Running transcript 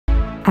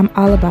I'm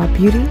all about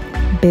beauty,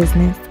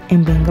 business,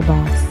 and being a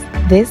boss.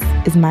 This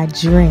is my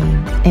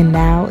dream, and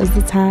now is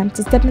the time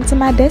to step into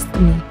my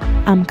destiny.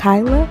 I'm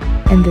Kyla,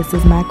 and this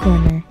is my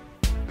corner.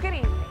 Good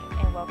evening,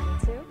 and welcome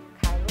to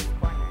Kyla's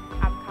Corner.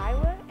 I'm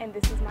Kyla, and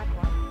this is my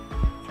corner.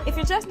 If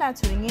you're just now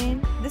tuning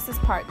in, this is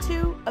part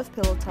 2 of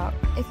Pillow Talk.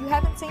 If you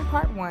haven't seen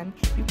part 1,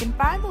 you can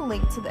find the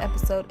link to the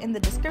episode in the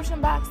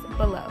description box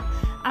below.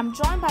 I'm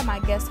joined by my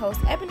guest host,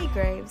 Ebony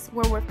Graves,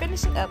 where we're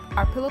finishing up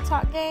our Pillow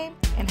Talk game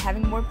and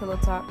having more Pillow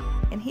Talk.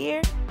 And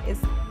here is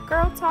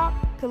Girl Talk,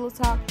 Pillow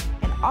Talk,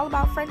 and All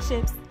About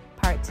Friendships,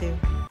 part 2.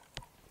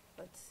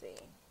 Let's see.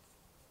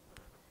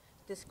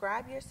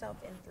 Describe yourself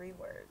in 3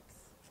 words.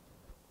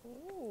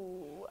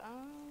 Ooh,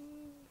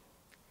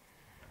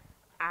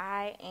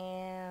 I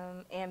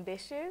am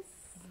ambitious,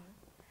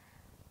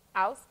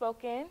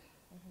 outspoken,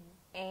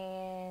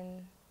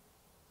 and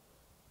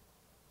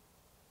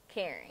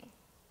caring.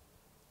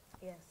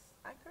 Yes,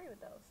 I agree with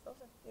those.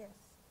 Yes,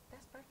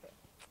 that's perfect.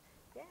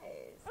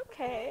 Yes.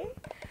 Okay.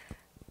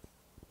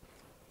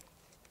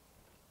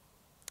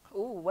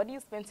 Ooh, what do you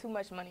spend too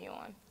much money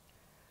on?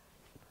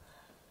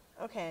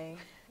 Okay.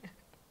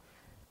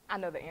 I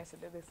know the answer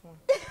to this one.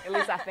 At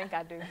least I think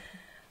I do.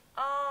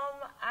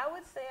 I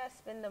would say I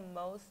spend the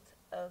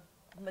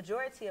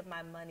majority of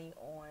my money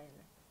on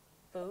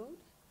food.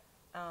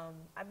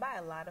 I buy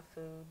a lot of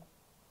food,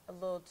 a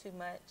little too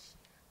much.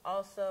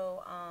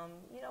 Also,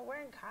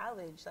 we're in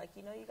college.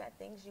 You got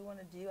things you want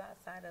to do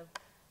outside of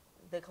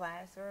the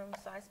classroom.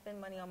 So I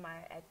spend money on my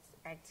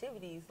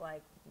activities,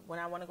 like when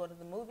I want to go to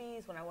the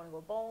movies, when I want to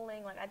go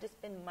bowling. I just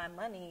spend my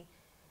money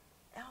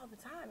all the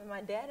time. And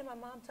my dad and my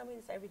mom tell me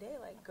this every day,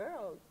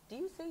 girl, do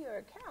you see your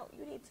account?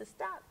 You need to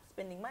stop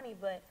spending money.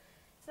 But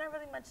it's not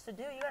really much to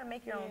do. You got to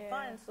make your own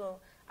fun. So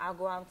I'll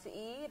go out to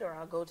eat, or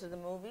I'll go to the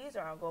movies,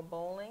 or I'll go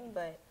bowling.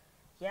 But,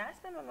 yeah, I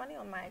spend my money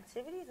on my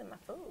activities and my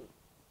food.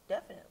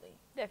 Definitely.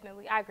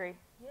 Definitely. I agree.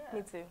 Yeah.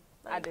 Me too.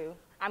 I do.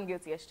 I'm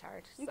guilty as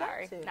charged.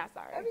 Sorry. Not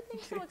sorry.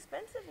 Everything's so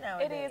expensive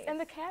nowadays. It is. And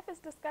the cab is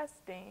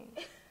disgusting.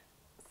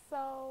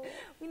 So.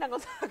 We're not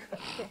going to talk about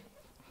the cab.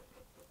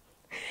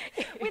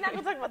 We're not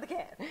going to talk about the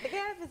cab. The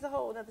cab is a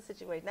whole other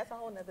situation. That's a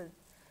whole other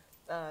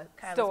kind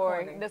story.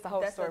 of story. That's a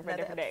whole story for a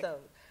different day.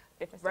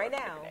 Right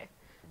now,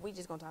 we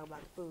just going to talk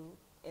about food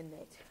in the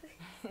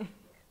activity.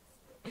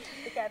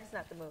 The cab is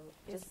not the move.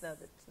 Just know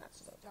that it's not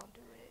the move. Don't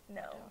do it.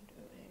 No. Don't do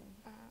it.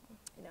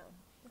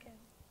 Okay.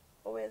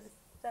 Well, is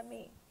that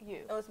me? You.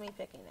 Oh, it's me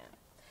picking now.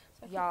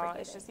 So y'all,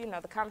 it's just,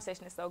 the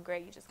conversation is so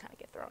great, you just kind of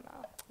get thrown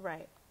off.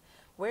 Right.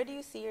 Where do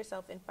you see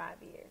yourself in 5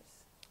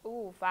 years?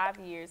 Ooh, 5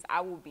 years.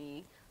 I will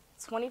be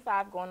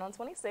 25 going on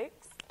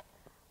 26.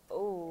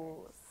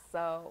 Ooh,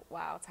 so,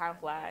 wow, time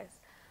flies.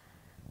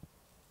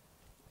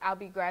 I'll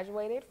be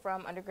graduated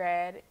from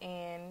undergrad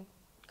and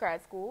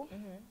grad school.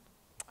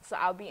 So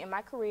I'll be in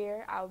my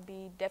career. I'll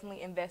be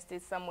definitely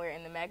invested somewhere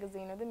in the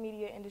magazine or the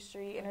media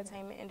industry,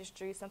 entertainment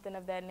industry, something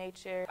of that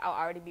nature. I'll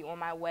already be on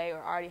my way, or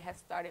already have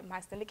started my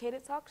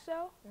syndicated talk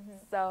show.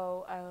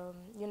 So, a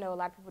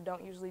lot of people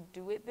don't usually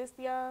do it this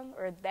young,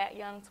 or that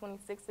young,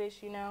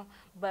 26-ish,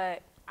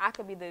 But I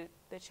could be the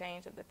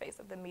change of the face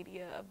of the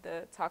media, of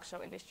the talk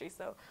show industry.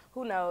 So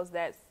who knows?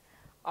 That's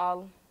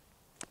all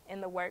in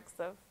the works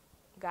of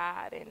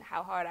God and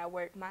how hard I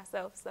work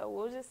myself. So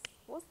we'll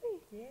see.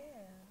 Yeah.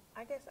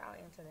 I guess I'll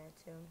answer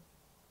that too.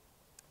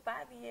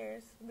 5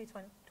 years, it'll be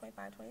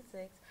 25,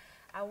 26.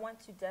 I want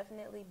to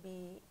definitely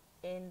be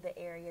in the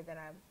area that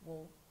I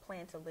will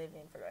plan to live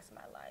in for the rest of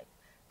my life.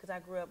 Because I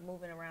grew up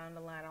moving around a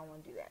lot, I don't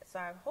want to do that. So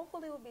I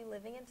hopefully will be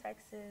living in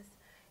Texas.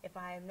 If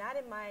I am not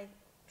in my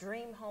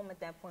dream home at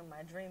that point,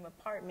 my dream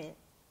apartment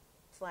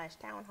 /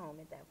 townhome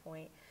at that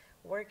point,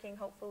 working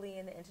hopefully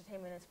in the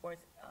entertainment and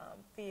sports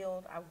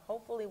field. I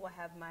hopefully will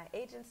have my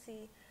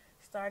agency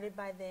started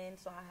by then,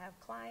 so I have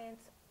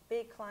clients,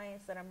 big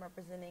clients that I'm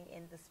representing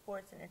in the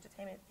sports and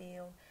entertainment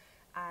field.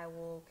 I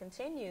will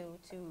continue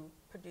to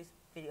produce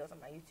videos on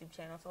my YouTube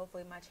channel, so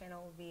hopefully my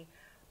channel will be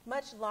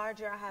much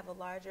larger. I have a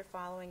larger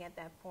following at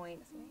that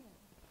point.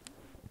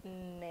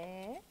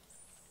 Next.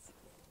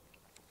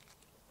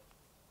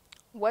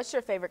 What's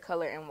your favorite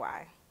color and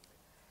why?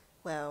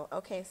 Well,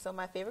 okay, so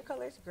my favorite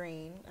color is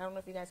green. I don't know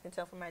if you guys can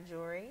tell from my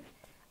jewelry.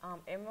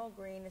 Emerald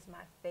green is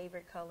my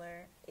favorite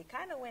color. It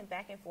kind of went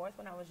back and forth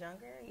when I was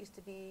younger. It used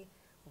to be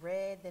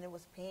red, then it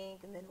was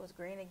pink, and then it was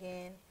green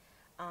again.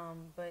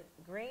 But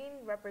green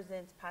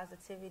represents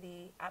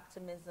positivity,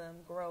 optimism,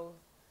 growth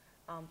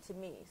to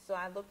me. So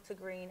I look to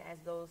green as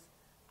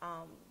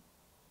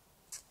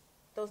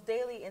those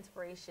daily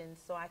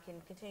inspirations so I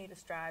can continue to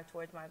strive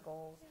towards my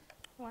goals.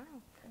 Wow.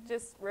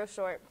 Just real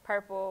short,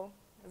 purple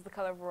is the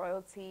color of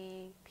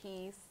royalty,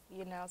 peace,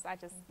 so I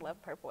just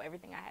love purple.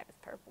 Everything I have is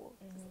purple.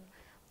 Just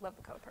love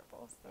the color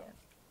purple. So.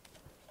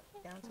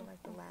 Yeah. Down to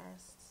the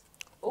last.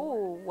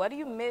 Ooh, what do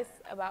you miss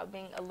about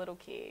being a little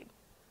kid?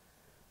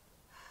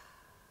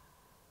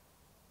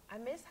 I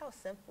miss how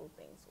simple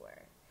things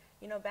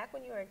were. Back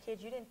when you were a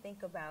kid, you didn't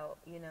think about,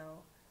 Student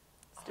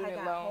I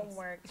got loans.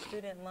 homework,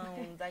 student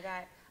loans.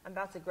 I'm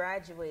about to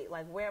graduate.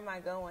 Like, where am I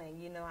going?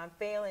 You know, I'm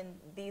failing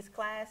these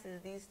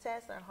classes. These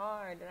tests are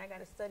hard, and I got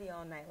to study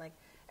all night. Like,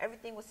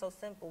 everything was so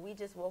simple. We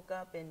just woke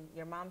up, and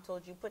your mom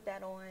told you, put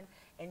that on,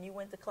 and you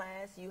went to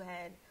class. You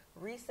had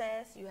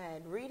recess, you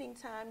had reading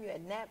time, you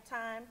had nap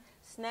time,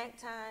 snack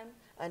time,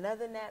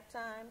 another nap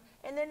time,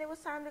 and then it was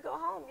time to go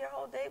home. Your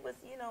whole day was,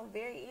 you know,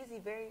 very easy,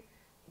 very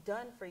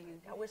done for you.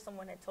 I wish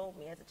someone had told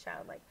me as a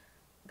child, like,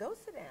 go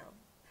sit down.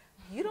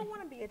 You don't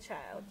want to be a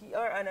child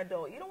or an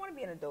adult. You don't want to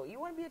be an adult. You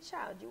want to be a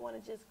child. You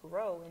want to just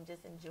grow and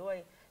just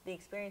enjoy the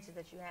experiences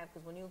that you have,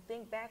 because when you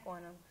think back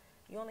on them,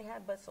 you only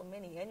have but so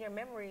many, and your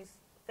memories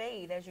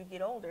fade as you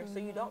get older, so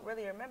you don't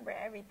really remember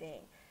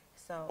everything.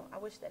 So I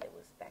wish that it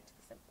was back to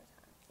the simpler times.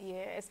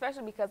 Yeah,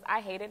 especially because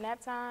I hated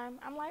nap time.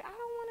 I'm like, I don't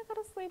want to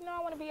go to sleep. No, I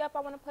want to be up. I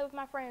want to play with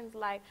my friends.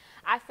 Like,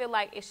 I feel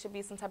like it should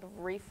be some type of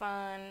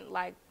refund,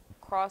 like,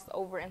 cross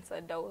over into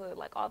adulthood.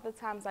 Like, all the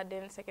times I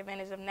didn't take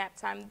advantage of nap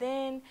time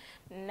then,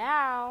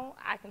 now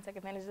I can take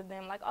advantage of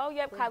them. Like, oh,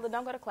 yep, Kyla,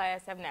 don't go to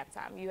class, have nap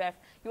time. You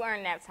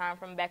earned nap time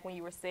from back when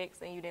you were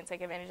 6 and you didn't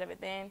take advantage of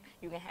it then.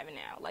 You can have it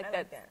now. Like,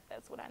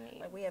 that's what I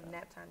need. Like, we have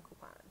nap time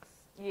coupons.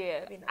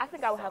 Yeah, nice. I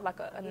think I would have like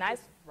a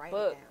nice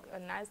book, a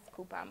nice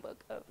coupon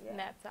book of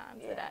nap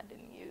times that I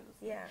didn't use.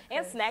 Yeah,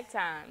 and snack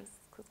times,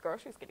 because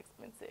groceries get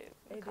expensive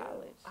in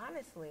college.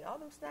 Honestly, all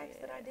them snacks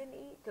that I didn't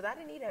eat, because I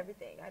didn't eat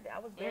everything. I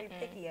was very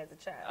picky as a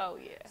child. Oh,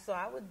 yeah. So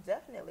I would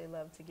definitely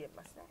love to get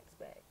my snacks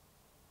back.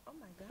 Oh,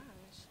 my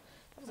gosh.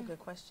 That was a good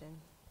question.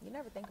 You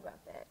never think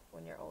about that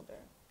when you're older.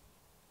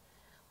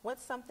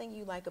 What's something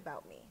you like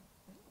about me?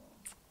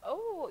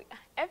 Oh,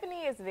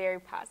 Ebony is very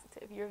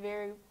positive. You're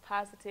very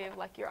positive.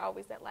 Like, you're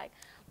always that, like,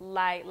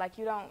 light. Like,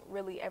 you don't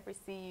really ever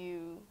see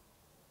you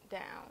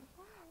down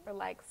or,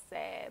 like,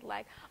 sad.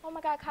 Like, oh,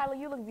 my God, Kyla,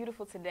 you look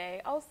beautiful today.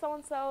 Oh,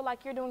 so-and-so,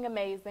 like, you're doing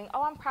amazing.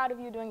 Oh, I'm proud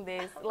of you doing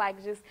this.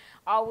 Like, just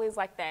always,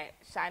 like, that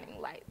shining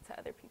light to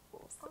other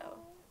people. So,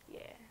 yeah.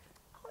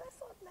 Oh, that's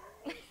so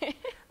nice.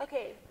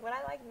 Okay, what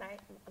I like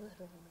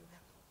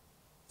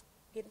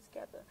get it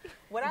together.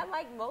 What I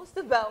like most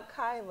about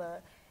Kyla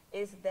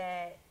is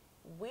that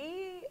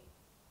we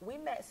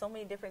met so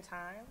many different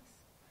times,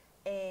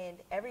 and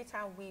every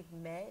time we've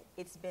met,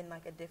 it's been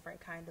like a different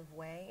kind of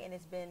way, and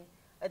it's been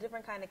a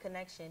different kind of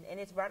connection, and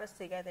it's brought us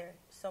together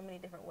so many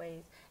different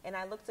ways. And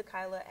I look to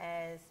Kyla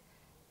as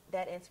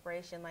that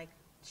inspiration. Like,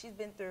 she's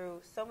been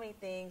through so many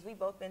things. We've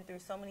both been through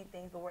so many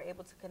things, but we're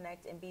able to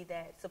connect and be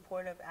that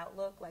supportive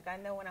outlook. Like, I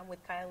know when I'm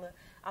with Kyla,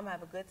 I'm going to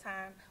have a good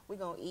time. We're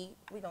going to eat.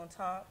 We're going to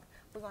talk.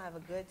 We're going to have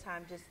a good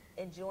time just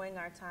enjoying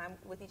our time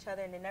with each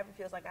other, and it never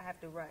feels like I have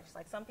to rush.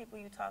 Like, some people,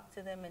 you talk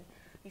to them and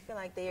you feel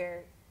like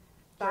they're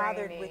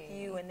bothered with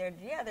you, and they're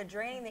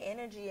draining the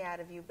energy out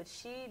of you, but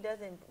she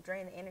doesn't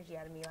drain the energy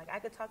out of me. Like, I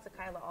could talk to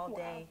Kyla all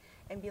day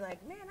and be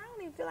like, man, I don't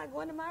even feel like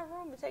going to my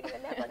room and taking a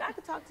nap. Like, I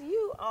could talk to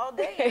you all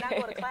day, and I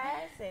go to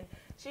class, and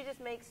she just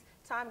makes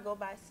time go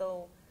by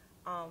so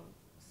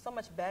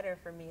much better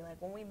for me.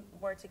 Like, when we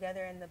were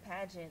together in the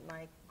pageant,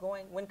 like,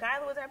 when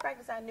Kyla was at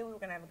practice, I knew we were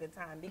going to have a good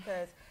time,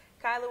 because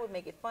Kyla would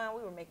make it fun.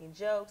 We were making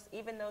jokes,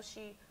 even though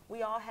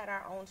we all had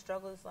our own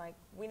struggles. Like,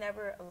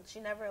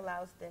 she never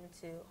allows them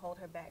to hold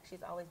her back.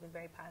 She's always been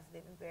very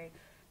positive and very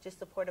just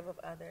supportive of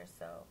others.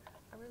 So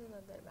I really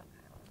love that about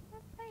Kyla.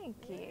 Well, thank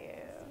you.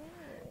 Yes.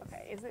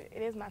 Okay,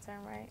 it is my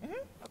turn, right? Mm-hmm.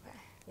 Okay.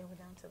 Yeah, we're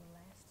down to the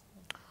last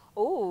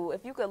two. Ooh,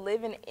 if you could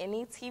live in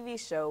any TV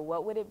show,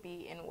 what would it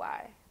be and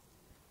why?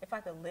 If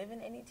I could live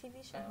in any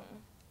TV show?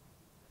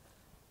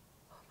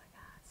 Oh my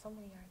God, so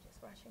many are just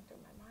rushing through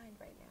my mind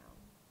right now.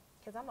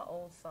 Because I'm an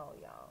old soul,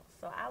 y'all.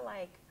 So I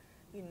like,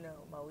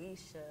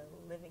 Moesha,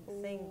 Living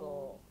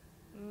Single.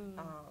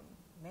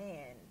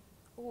 Man.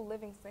 Ooh,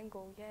 Living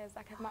Single, yes.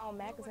 I could have my own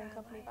magazine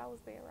company if I was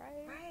there,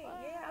 right? Right,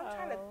 yeah. I'm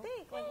trying to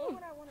think. Like, what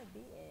would I want to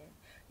be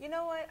in? You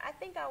know what? I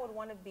think I would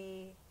want to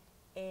be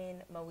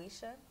in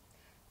Moesha.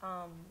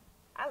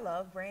 I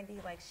love Brandy.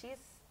 Like, she's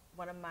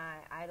one of my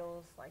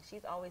idols. Like,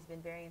 she's always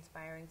been very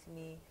inspiring to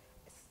me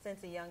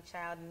since a young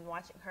child, and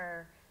watching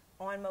her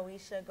on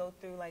Moesha go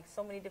through like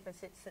so many different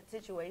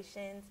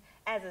situations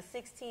as a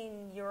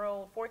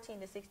 16-year-old,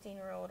 14 to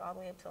 16-year-old, all the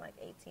way up to like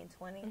 18,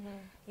 20.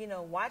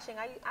 Watching,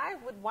 I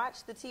would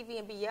watch the TV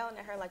and be yelling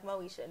at her like,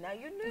 Moesha, now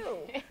you knew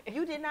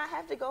you did not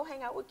have to go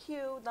hang out with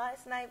Q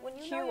last night when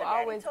you know your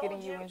always daddy told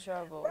getting you in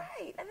trouble.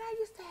 Right, and I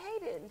used to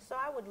hate it. And so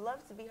I would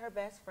love to be her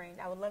best friend.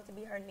 I would love to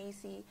be her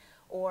niecey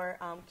or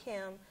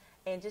Kim,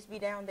 and just be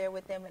down there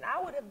with them. And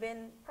I would have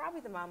been probably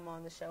the mama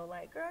on the show,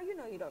 like, girl, you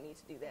don't need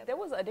to do that. There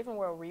was a Different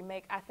World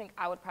remake. I think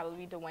I would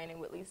probably be Dwayne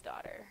and Whitley's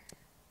daughter.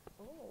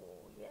 Oh,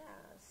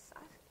 yes.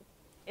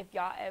 If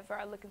y'all ever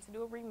are looking to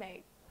do a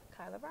remake,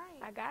 Kyla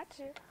Bryant. I got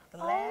you. The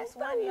last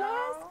one, y'all.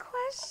 Last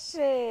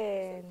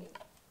question.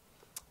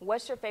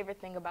 What's your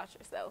favorite thing about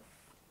yourself?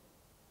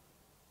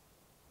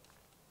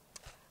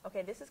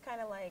 Okay, this is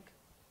kind of like,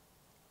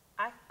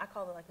 I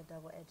call it like a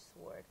double-edged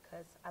sword,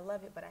 because I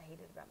love it, but I hate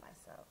it about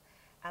myself.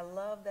 I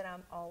love that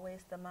I'm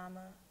always the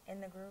mama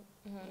in the group.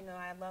 You know,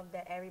 I love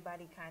that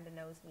everybody kind of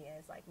knows me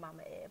as like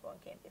Mama Eb on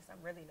campus.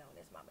 I'm really known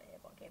as Mama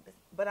Eb on campus.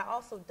 But I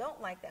also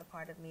don't like that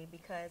part of me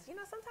because, you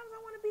know, sometimes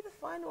I want to be the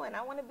fun one.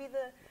 I want to be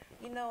the,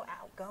 you know,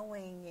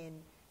 outgoing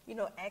and, you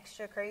know,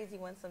 extra crazy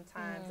one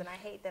sometimes. And I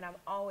hate that I'm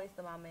always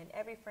the mama in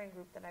every friend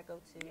group that I go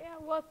to. Yeah,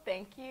 well,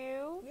 thank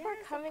you for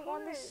coming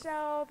on the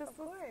show. This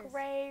was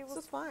great. This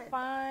was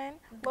fun.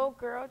 Little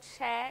girl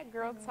chat,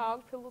 girl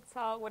talk, pillow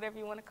talk, whatever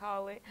you want to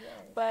call it. Yes.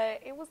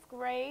 But it was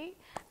great.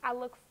 I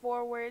look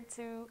forward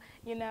to,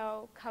 you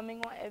know,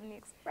 coming on Ebony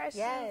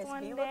Expressions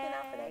one day. Be looking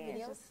out for that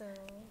video soon.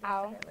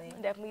 I'll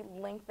definitely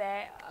link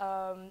that.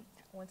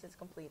 Once it's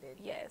completed,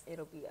 yes,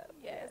 it'll be up.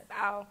 Yes,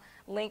 I'll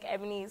link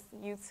Ebony's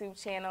YouTube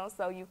channel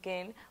so you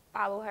can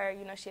follow her.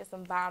 You know, she has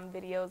some bomb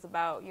videos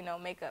about, you know,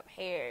 makeup,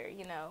 hair,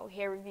 you know,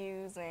 hair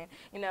reviews and,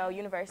 you know,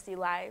 university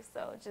life.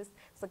 So just,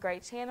 it's a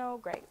great channel,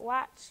 great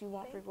watch. You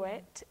won't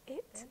regret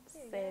it. So.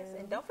 Yes.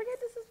 And don't forget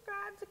to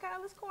subscribe to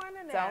Kyla's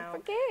Korner now. Don't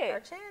forget.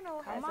 Her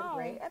channel has some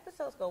great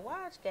episodes. Go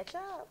watch, catch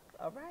up.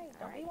 All right.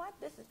 Don't be watching.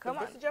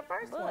 This is your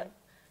first one.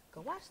 Go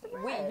watch the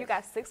rest. You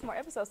got 6 more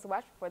episodes to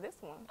watch before this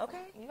one.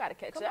 Okay. You got to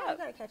catch up. You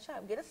got to catch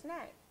up. Get a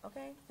snack,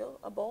 okay? Fill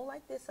a bowl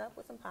like this up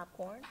with some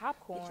popcorn. Get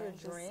you a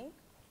drink.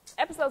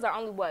 Episodes are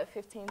only, what,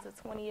 15 to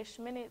 20-ish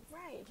minutes?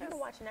 Right. If you can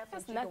watch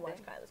Netflix, you can watch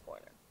Kyla's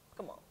Korner.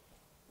 Come on.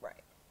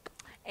 Right.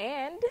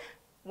 And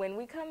when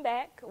we come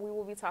back, we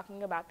will be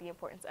talking about the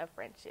importance of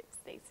friendship.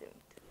 Stay tuned.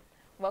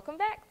 Welcome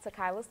back to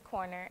Kyla's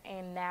Korner,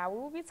 and now we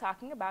will be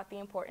talking about the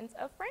importance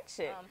of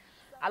friendship.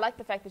 I like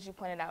the fact that you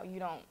pointed out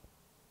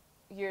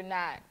you're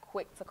not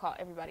quick to call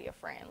everybody a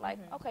friend. Like,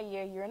 okay,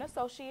 yeah, you're an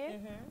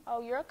associate.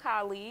 Oh, you're a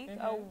colleague.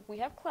 Oh, we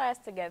have class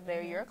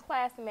together. You're a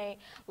classmate.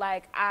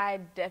 Like, I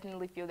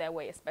definitely feel that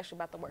way, especially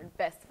about the word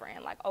best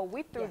friend. Like, oh,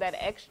 we threw that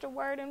extra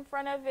word in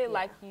front of it.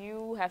 Like,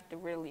 you have to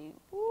really...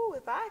 Ooh,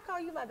 if I call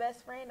you my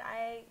best friend,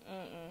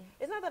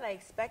 it's not that I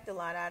expect a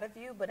lot out of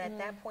you, but at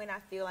that point, I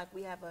feel like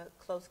we have a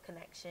close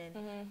connection.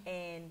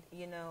 And,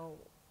 you know,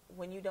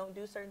 when you don't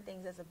do certain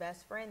things as a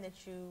best friend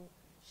that you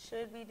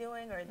should be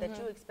doing or that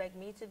you expect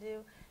me to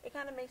do, it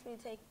kind of makes me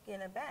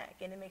taken aback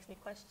and it makes me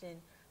question,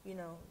 you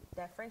know,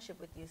 that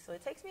friendship with you. So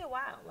it takes me a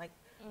while. Like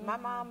my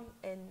mom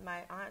and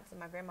my aunts and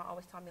my grandma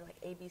always taught me like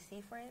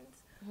ABC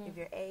friends. You have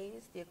your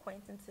A's, the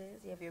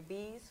acquaintances. You have your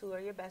B's, who are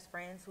your best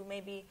friends, who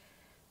may be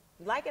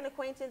like an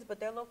acquaintance, but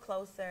they're a little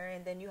closer,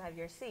 and then you have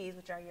your C's,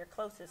 which are your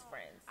closest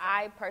friends. So.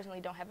 I personally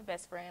don't have a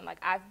best friend. Like,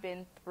 I've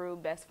been through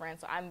best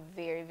friends, so I'm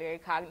very, very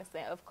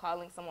cognizant of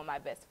calling someone my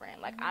best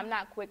friend. Like, I'm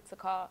not quick to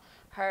call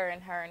her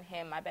and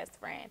him my best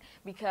friend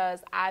because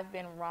I've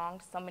been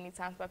wronged so many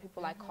times by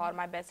people like called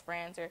my best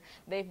friends or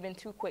they've been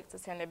too quick to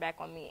turn their back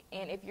on me.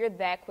 And if you're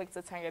that quick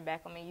to turn your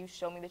back on me, you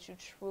show me that you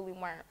truly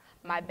weren't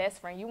my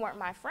best friend. You weren't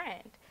my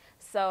friend.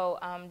 So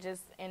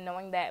just in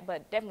knowing that,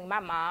 but definitely my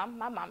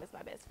mom is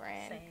my best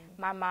friend. Same.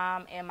 My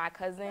mom and my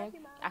cousin,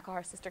 I call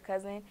her sister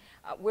cousin,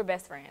 we're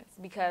best friends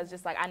because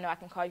just like I know I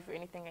can call you for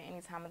anything at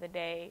any time of the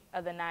day,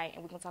 of the night,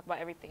 and we can talk about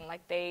everything.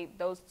 Like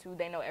those two,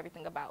 they know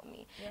everything about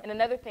me. Yep. And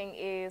another thing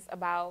is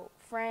about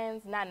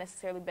friends, not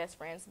necessarily best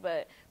friends,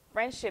 but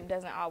friendship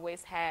doesn't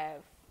always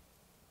have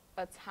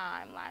a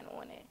timeline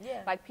on it.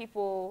 Yeah. Like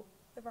people...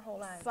 Live our whole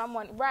lives.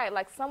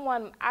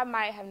 Someone, I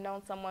might have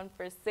known someone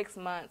for 6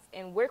 months,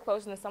 and we're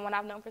closer than someone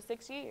I've known for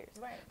 6 years.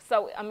 Right.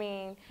 So, I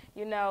mean,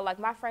 you know, like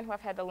my friend who I've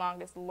had the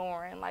longest,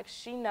 Lauren, like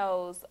she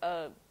knows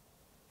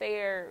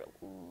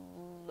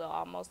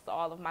almost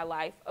all of my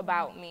life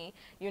about me,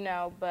 you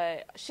know,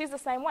 but she's the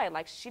same way.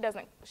 Like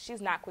she's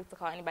not quick to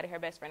call anybody her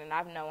best friend, and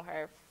I've known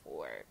her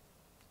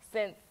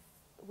since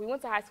we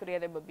went to high school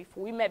together, but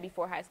we met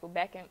before high school,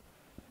 back in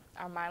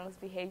our mindless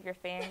behavior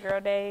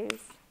fangirl days.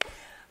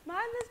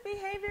 Mindless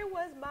behavior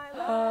was my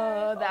life.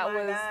 Oh, that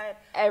was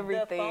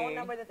everything. The phone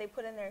number that they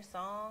put in their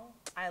song,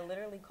 I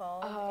literally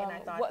called and I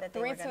thought that they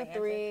were going to answer.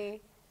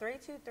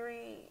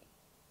 323.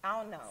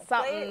 I don't know.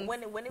 Something. When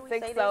did we 60,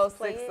 say this?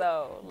 60.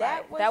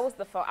 That was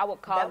the phone. I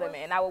would call them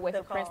and I would wait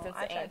for Princeton to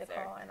answer. I tried to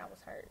call and I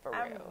was hurt. For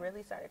I real.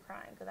 really started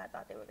crying because I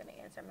thought they were going to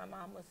answer. My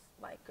mom was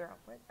like, "Girl,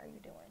 what are you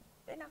doing?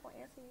 They're not going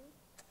to answer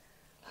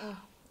you."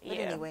 But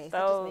anyways,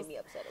 that just made me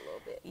upset a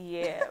little bit.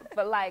 Yeah,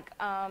 but like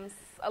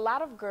a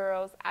lot of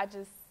girls,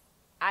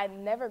 I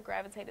never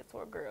gravitated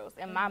toward girls,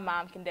 and my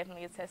mom can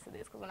definitely attest to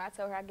this because when I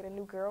tell her I get a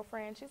new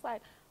girlfriend, she's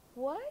like,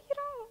 "What? You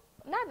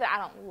don't?" Not that I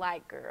don't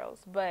like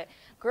girls, but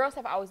girls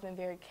have always been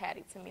very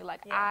catty to me.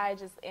 Like I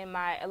just in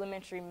my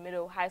elementary,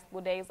 middle, high school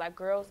days, like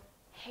girls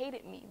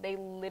hated me. They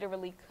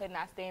literally could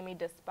not stand me,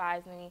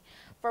 despised me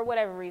for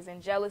whatever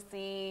reason.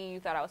 Jealousy, you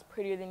thought I was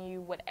prettier than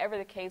you, whatever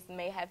the case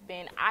may have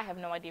been. I have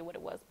no idea what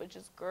it was, but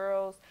just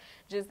girls,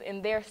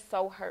 and they're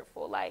so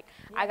hurtful. Like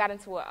I got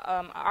into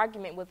an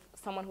argument with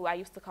someone who I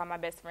used to call my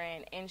best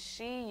friend, and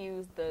she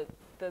used the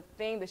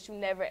thing that you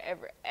never,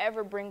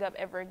 ever bring up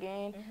ever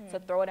again to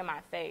throw it in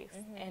my face.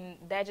 And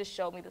that just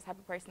showed me the type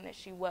of person that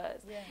she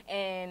was. Yeah.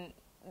 And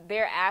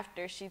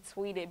thereafter, she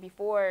tweeted,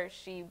 before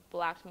she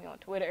blocked me on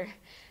Twitter,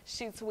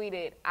 she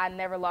tweeted, "I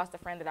never lost a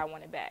friend that I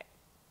wanted back."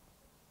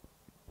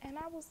 And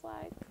I was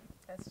like,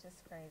 That's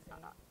just crazy.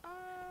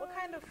 What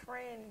kind of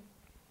friend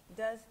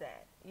does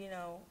that? You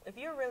know, if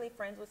you're really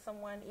friends with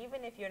someone,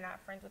 even if you're not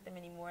friends with them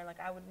anymore, like,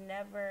 I would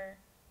never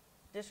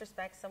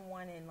disrespect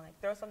someone and, like,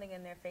 throw something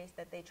in their face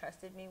that they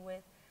trusted me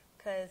with,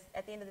 because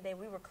at the end of the day,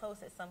 we were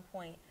close at some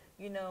point,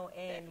 you know,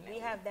 and Definitely. we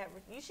have that,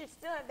 you should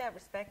still have that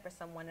respect for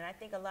someone. And I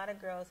think a lot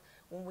of girls,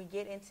 when we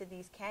get into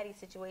these catty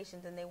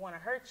situations and they want to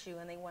hurt you,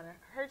 and they want to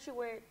hurt you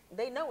where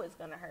they know it's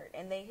going to hurt,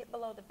 and they hit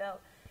below the belt,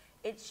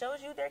 it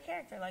shows you their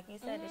character. Like you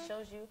said, it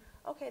shows you,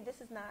 okay,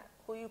 this is not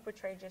who you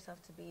portrayed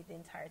yourself to be the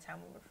entire time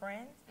we were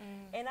friends.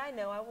 And I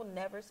know I will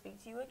never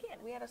speak to you again.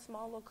 We had a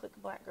small little clique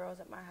of black girls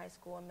at my high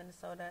school in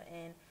Minnesota,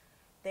 and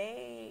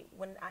they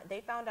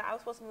found out I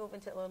was supposed to move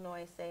into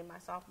Illinois, say my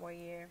sophomore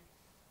year.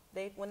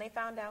 When they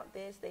found out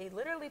this, they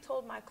literally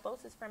told my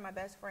closest friend, my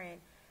best friend,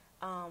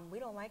 we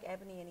don't like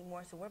Ebony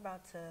anymore, so we're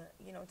about to,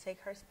 you know,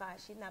 take her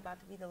spot. She's not about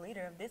to be the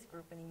leader of this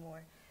group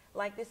anymore.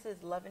 Like, this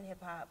is Love and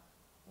Hip Hop,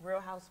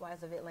 Real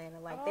Housewives of Atlanta.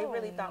 Like, they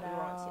really thought we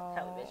were on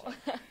television.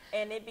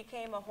 And it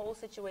became a whole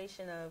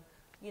situation of,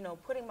 you know,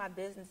 putting my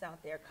business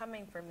out there,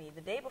 coming for me.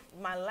 The day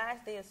before, my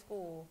last day of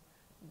school,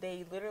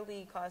 they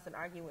literally caused an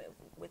argument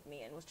with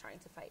me and was trying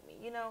to fight me,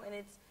 you know? And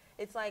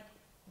it's like,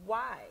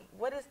 why?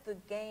 What is the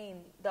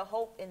gain, the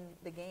hope in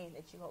the gain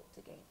that you hope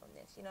to gain from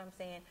this? You know what I'm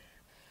saying?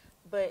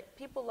 But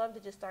people love to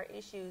just start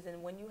issues,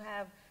 and when you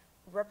have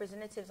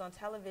representatives on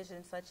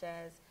television such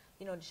as,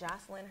 you know,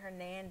 Jocelyn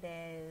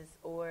Hernandez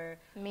or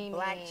Mimi.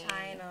 Black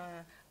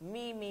China,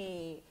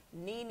 Mimi,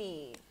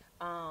 Nene,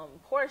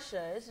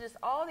 Portia. It's just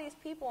all these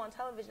people on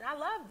television. I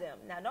love them.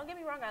 Now, don't get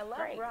me wrong. I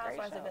love Real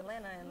Housewives of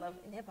Atlanta and Love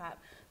and Hip Hop.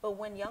 But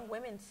when young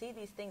women see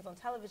these things on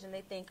television,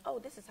 they think, oh,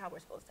 this is how we're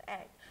supposed to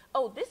act.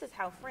 Oh, this is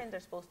how friends are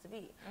supposed to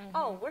be.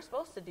 Oh, we're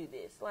supposed to do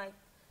this. Like,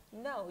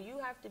 no, you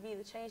have to be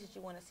the change that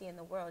you want to see in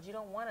the world. You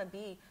don't want to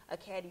be a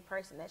catty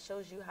person. That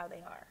shows you how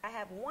they are. I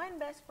have one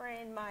best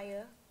friend,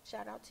 Maya.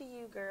 Shout out to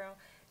you, girl.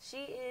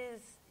 She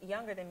is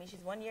younger than me.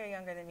 She's 1 year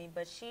younger than me,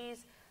 but she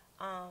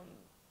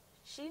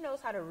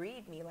knows how to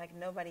read me like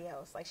nobody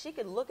else. Like, she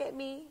could look at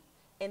me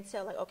and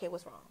tell, like, okay,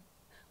 what's wrong?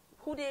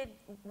 Who did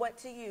what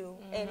to you,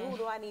 and who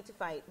do I need to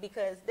fight?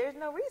 Because there's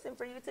no reason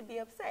for you to be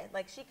upset.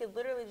 Like, she could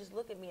literally just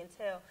look at me and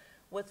tell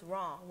what's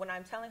wrong. When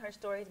I'm telling her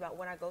stories about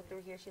what I go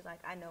through here, she's like,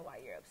 I know why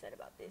you're upset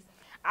about this.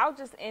 I'll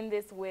just end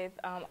this with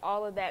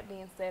all of that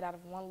being said out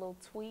of one little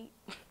tweet.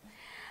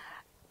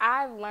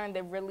 I've learned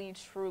that really,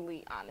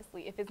 truly,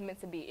 honestly, if it's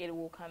meant to be, it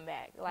will come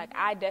back. Like,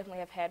 I definitely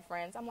have had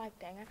friends. I'm like,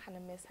 dang, I kind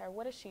of miss her.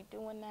 What is she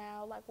doing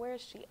now? Like, where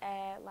is she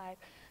at? Like,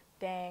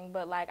 dang.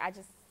 But, like, I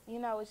just, you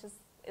know,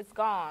 it's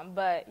gone.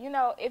 But, you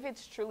know, if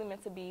it's truly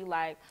meant to be,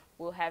 like,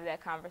 we'll have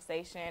that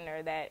conversation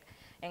or that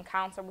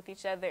encounter with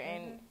each other,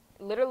 and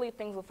literally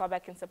things will fall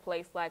back into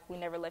place like we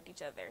never left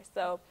each other.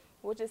 So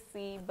we'll just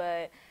see.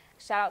 But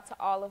shout out to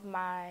all of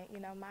my, you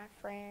know, my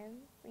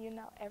friends, you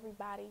know,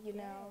 everybody, you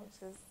know,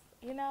 just,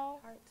 you know,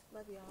 Hearts,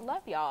 love y'all.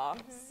 Love y'all.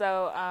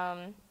 So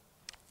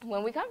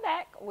when we come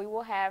back, we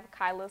will have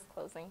Kyla's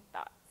closing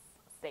thoughts.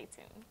 Stay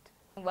tuned.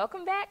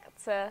 Welcome back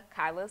to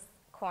Kyla's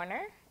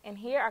Corner, and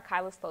here are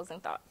Kyla's closing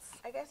thoughts.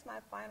 I guess my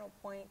final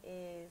point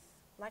is,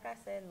 like I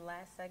said in the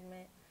last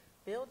segment,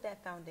 build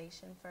that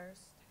foundation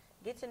first.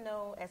 Get to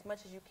know as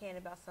much as you can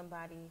about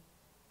somebody,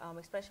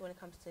 especially when it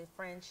comes to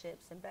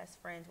friendships and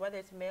best friends, whether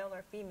it's male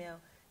or female.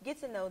 Get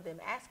to know them.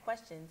 Ask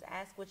questions.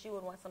 Ask what you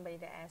would want somebody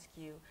to ask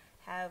you.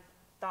 Have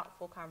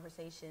thoughtful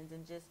conversations,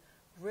 and just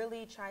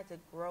really try to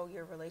grow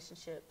your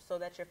relationship so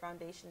that your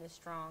foundation is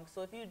strong.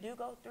 So if you do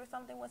go through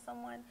something with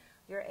someone,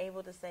 you're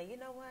able to say, you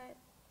know what,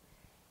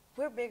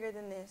 we're bigger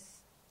than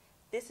this.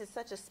 This is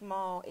such a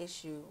small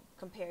issue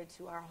compared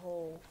to our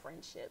whole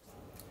friendships.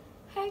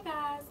 Hey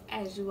guys,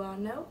 as you all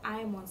know,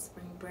 I am on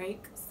spring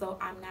break, so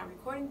I'm not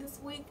recording this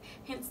week,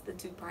 hence the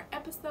 2-part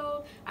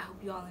episode. I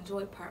hope you all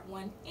enjoyed part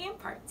 1 and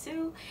part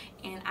 2,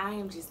 and I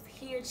am just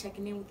here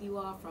checking in with you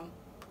all from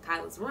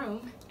Kyla's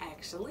room,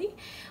 actually,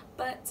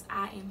 but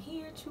I am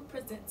here to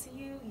present to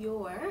you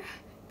your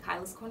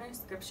Kyla's Corner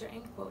scripture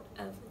and quote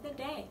of the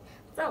day.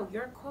 So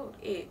your quote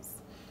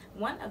is,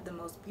 one of the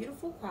most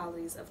beautiful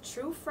qualities of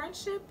true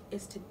friendship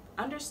is to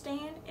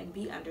understand and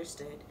be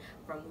understood,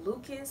 from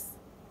Lucas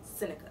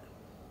Seneca.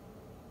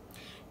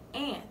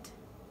 And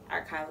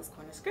our Kyla's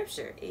Corner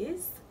scripture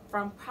is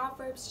from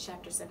Proverbs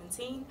chapter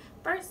 17,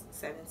 verse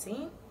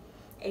 17.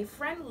 A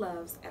friend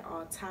loves at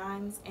all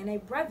times, and a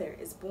brother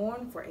is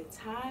born for a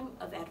time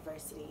of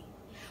adversity.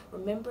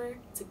 Remember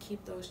to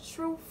keep those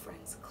true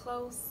friends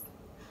close.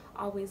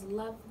 Always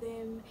love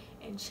them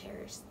and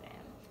cherish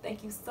them.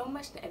 Thank you so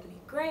much to Ebony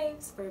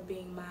Graves for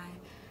being my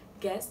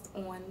guest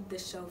on the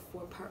show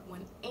for part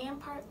 1 and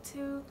part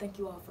 2. Thank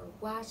you all for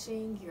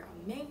watching. You're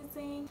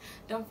amazing.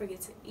 Don't forget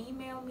to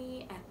email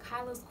me at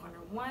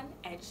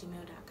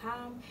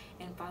kylascorner1@gmail.com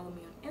and follow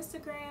me on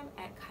Instagram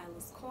at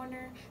Kyla's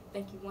Corner.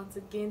 Thank you once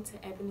again to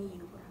Ebony.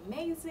 You were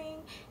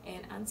amazing.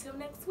 And until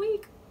next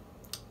week,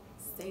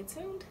 stay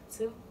tuned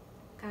to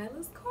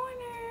Kyla's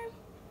Corner.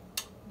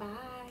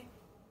 Bye.